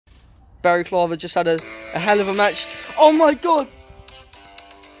Barry Clava just had a hell of a match. Oh my god!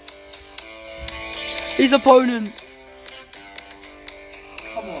 His opponent.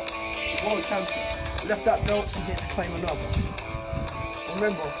 Come on, world champion. Left that belt and gets to claim another.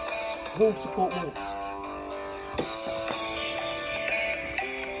 Remember, Wolves support Wolves.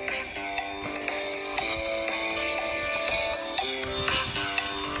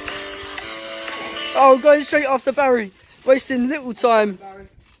 Oh, going straight after Barry, wasting little time. Barry.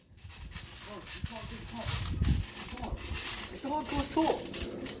 It's a hardcore tour.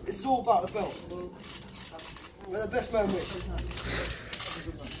 This is all about the belt. We're the best man wins.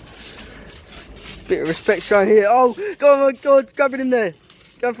 Bit of respect shown here. Oh, oh my god, grabbing him there.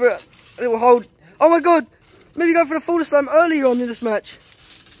 Going for a little hold. Oh my god, maybe going for the fall slam earlier on in this match.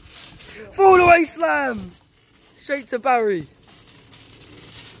 Fall away slam. Straight to Barry.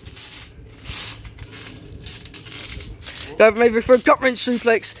 Go maybe for a gut wrench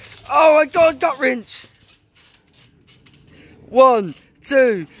suplex. Oh my god, gut wrench. 1,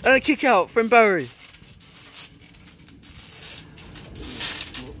 2, and a kick out from Barry.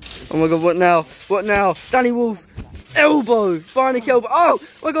 Oh my god, what now? What now? Danny Wolf, elbow, bionic elbow. Oh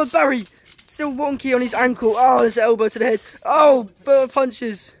my god, Barry, still wonky on his ankle. Oh, there's the elbow to the head. Oh,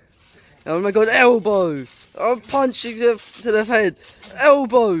 punches. Oh my god, elbow. Oh, punch to the head.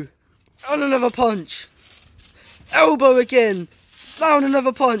 Elbow. On another punch. Elbow again. Down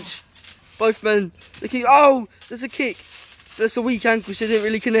another punch. Both men. Oh, there's a kick. That's a weak ankle, so it didn't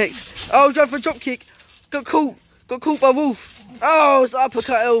really connect. Oh, going for a drop kick. Got caught. Got caught by Wolf. Oh, it's the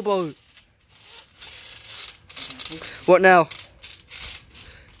uppercut elbow. What now?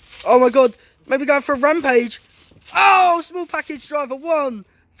 Oh my god. Maybe going for a rampage. Oh, small package driver. 1,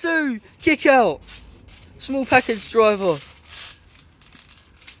 2, kick out. Small package driver.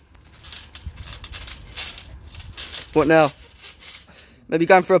 What now? Maybe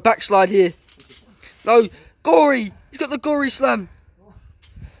going for a backslide here. No, gory. He's got the gory slam.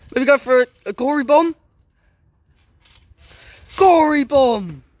 Maybe go for a gory bomb. Gory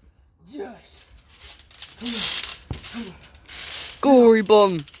bomb. Yes. Come on. Gory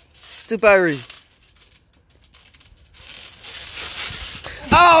bomb to Barry.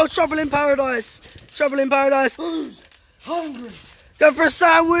 Oh, trouble in paradise. Trouble in paradise. Who's hungry? Go for a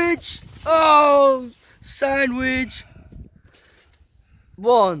sandwich. Oh, sandwich.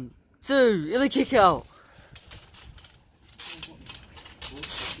 1, 2, and a kick out.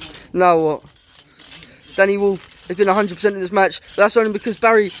 Now what? Danny Wolf has been 100% in this match, but that's only because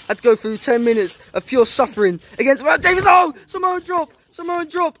Barry had to go through 10 minutes of pure suffering against Matt Davis. Oh, Samoan drop. Samoan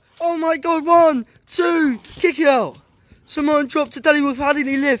drop. Oh my god, 1, 2, kick out. Samoan drop to Danny Wolf. How did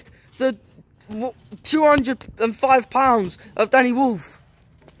he lift the 205 pounds of Danny Wolf?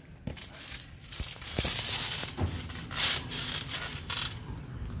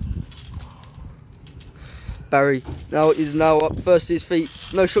 Barry is now up first to his feet.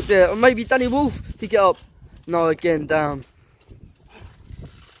 No shock there. Or maybe Danny Wolf to get up. No, again down.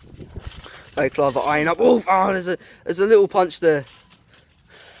 Barry Clava eyeing up Wolf. Oh, there's a little punch there.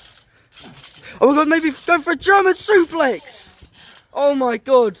 Oh my god, maybe go for a German suplex. Oh my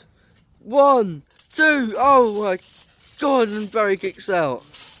god. 1, 2. Oh my god, and Barry kicks out.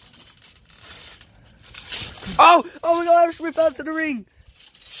 Oh my god, Irish rip out to the ring.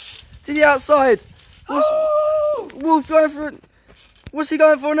 To the outside. Wolf going for it. What's he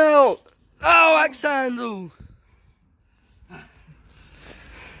going for now? Oh, axe handle.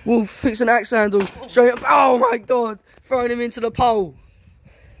 Wolf picks an axe handle straight up. Oh my god, throwing him into the pole.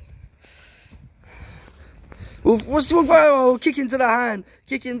 Wolf, oh, kicking to the hand,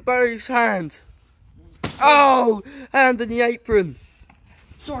 kicking Barry's hand. Oh, hand in the apron.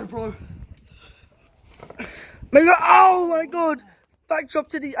 Sorry, bro. Oh my god, backdrop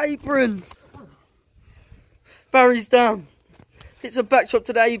to the apron. Barry's down. Hits a backdrop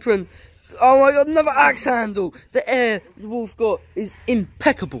to the apron. Oh my god, another axe handle. The air the Wolf got is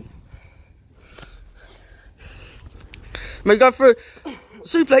impeccable. May go for a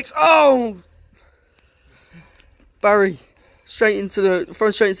suplex. Oh! Barry straight into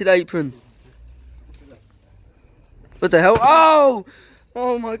the apron. What the hell? Oh!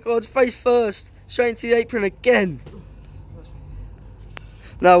 Oh my god, face first. Straight into the apron again.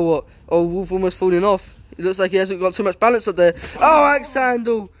 Now what? Oh, Wolf almost falling off. It looks like he hasn't got too much balance up there. Oh, axe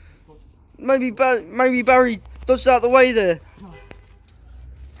handle. Maybe Barry dodged out the way there.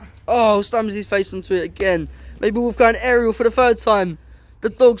 Oh, slams his face onto it again. Maybe Wolf going aerial for the 3rd time. The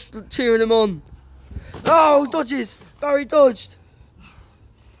dog's cheering him on. Oh, dodges. Barry dodged.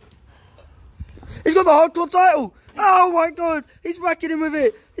 He's got the hardcore title. Oh my god. He's whacking him with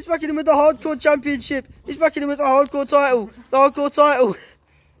it. He's whacking him with the hardcore championship. He's whacking him with the hardcore title. The hardcore title.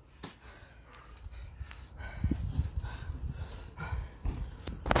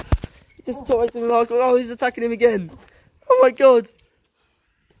 Just top weight to him in hardcore. Oh, he's attacking him again. Oh my god.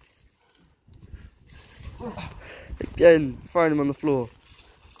 Again, throwing him on the floor.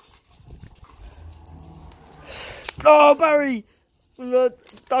 Oh, Barry! With a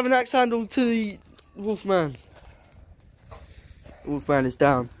diving axe handle to the Wolfman. Wolfman is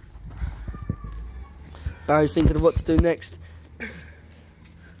down. Barry's thinking of what to do next.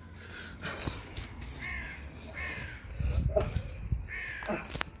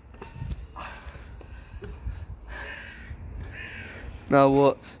 Now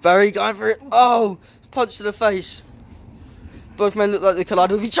what? Barry going for it. Oh! Punch to the face. Both men look like they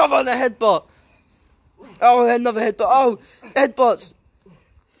collide with each other on a headbutt. Oh, another headbutt. Oh, headbutts.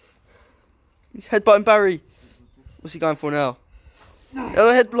 He's headbutting Barry. What's he going for now?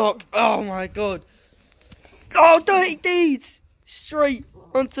 Oh, headlock. Oh my god. Oh, dirty deeds. Straight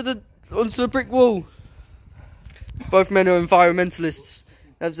onto the brick wall. Both men are environmentalists,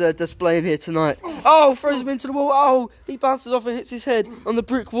 as they're displaying here tonight. Oh, throws him into the wall. Oh, he bounces off and hits his head on the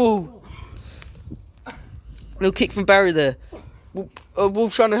brick wall. Little kick from Barry there.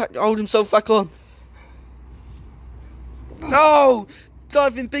 Wolf trying to hold himself back on. No!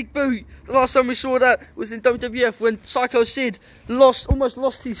 Diving big boot. The last time we saw that was in WWF when Psycho Sid almost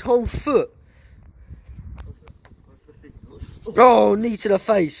lost his whole foot. Oh, knee to the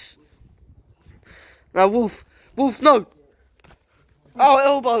face. Now Wolf, no.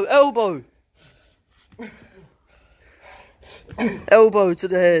 Oh, elbow. Elbow to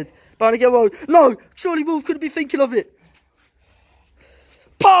the head. Bionic elbow. No, surely Wolf couldn't be thinking of it.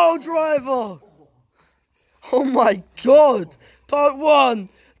 Pile driver. Oh my god. Part 1,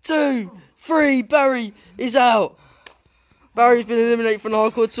 2, 3. Barry is out. Barry's been eliminated from the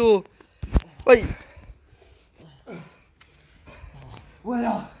Hardcore Tour. Wait.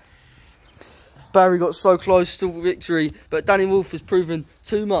 Barry got so close to victory, but Danny Wolf has proven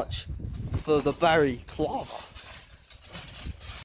too much for the Barry Clava.